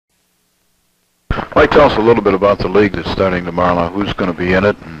Mike, tell us a little bit about the league that's starting tomorrow. Who's going to be in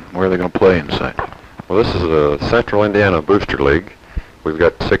it and where are they going to play inside? Well, this is a Central Indiana Booster League. We've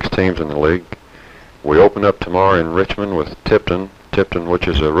got 6 teams in the league. We open up tomorrow in Richmond with Tipton. Tipton, which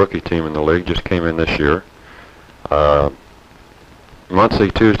is a rookie team in the league, just came in this year.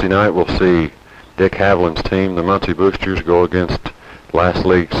 Muncie Tuesday night, we'll see Dick Haviland's team, the Muncie Boosters, go against last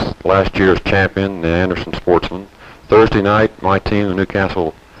year's champion, the Anderson Sportsmen. Thursday night, my team, the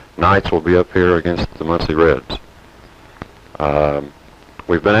Newcastle Knights, will be up here against the Muncie Reds.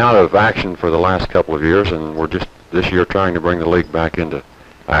 We've been out of action for the last couple of years, and we're just this year trying to bring the league back into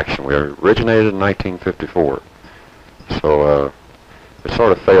action. We originated in 1954, so it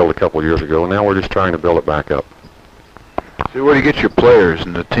sort of failed a couple of years ago. Now we're just trying to build it back up. So where do you get your players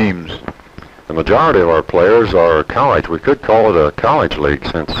and the teams? The majority of our players are college. We could call it a college league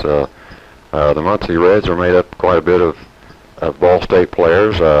since the Muncie Reds are made up quite a bit of Ball State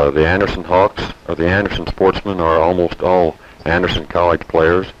players. The Anderson Hawks or the Anderson Sportsmen are almost all Anderson College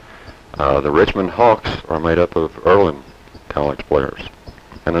players. The Richmond Hawks are made up of Earlham College players.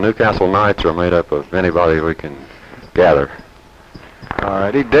 And the Newcastle Knights are made up of anybody we can gather. All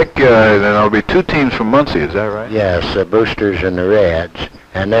righty, Dick, then there'll be 2 teams from Muncie, is that right? Yes, the Boosters and the Reds,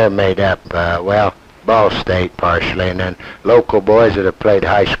 and they're made up, well, Ball State partially, and then local boys that have played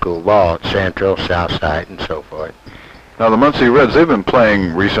high school ball at Central, Southside, and so forth. Now, the Muncie Reds, they've been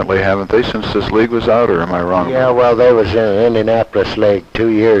playing recently, haven't they, since this league was out, or am I wrong? Yeah, well, they was in the Indianapolis League 2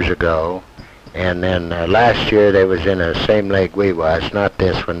 years ago, and then last year they was in the same league we was, not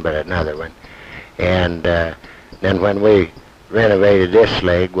this one, but another one. And then when we renovated this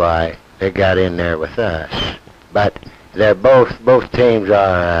league, why, they got in there with us. But they're both teams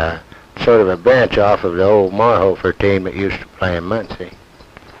are sort of a branch off of the old Marhofer team that used to play in Muncie.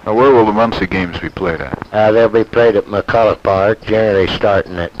 Now, where will the Muncie games be played at? They'll be played at McCullough Park, generally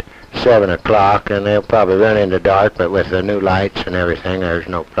starting at 7 o'clock, and they'll probably run into dark, but with the new lights and everything, there's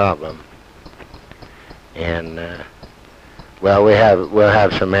no problem. And well, we'll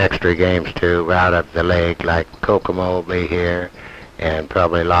have some extra games too out of the league, like Kokomo will be here, and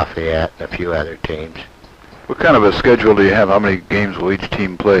probably Lafayette and a few other teams. What kind of a schedule do you have? How many games will each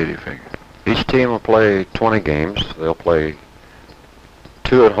team play, do you think? Each team will play 20 games. They'll play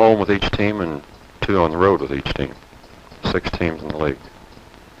 2 at home with each team and 2 on the road with each team. 6 teams in the league.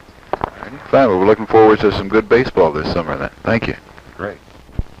 Fine, well, we're looking forward to some good baseball this summer then. Thank you. Great.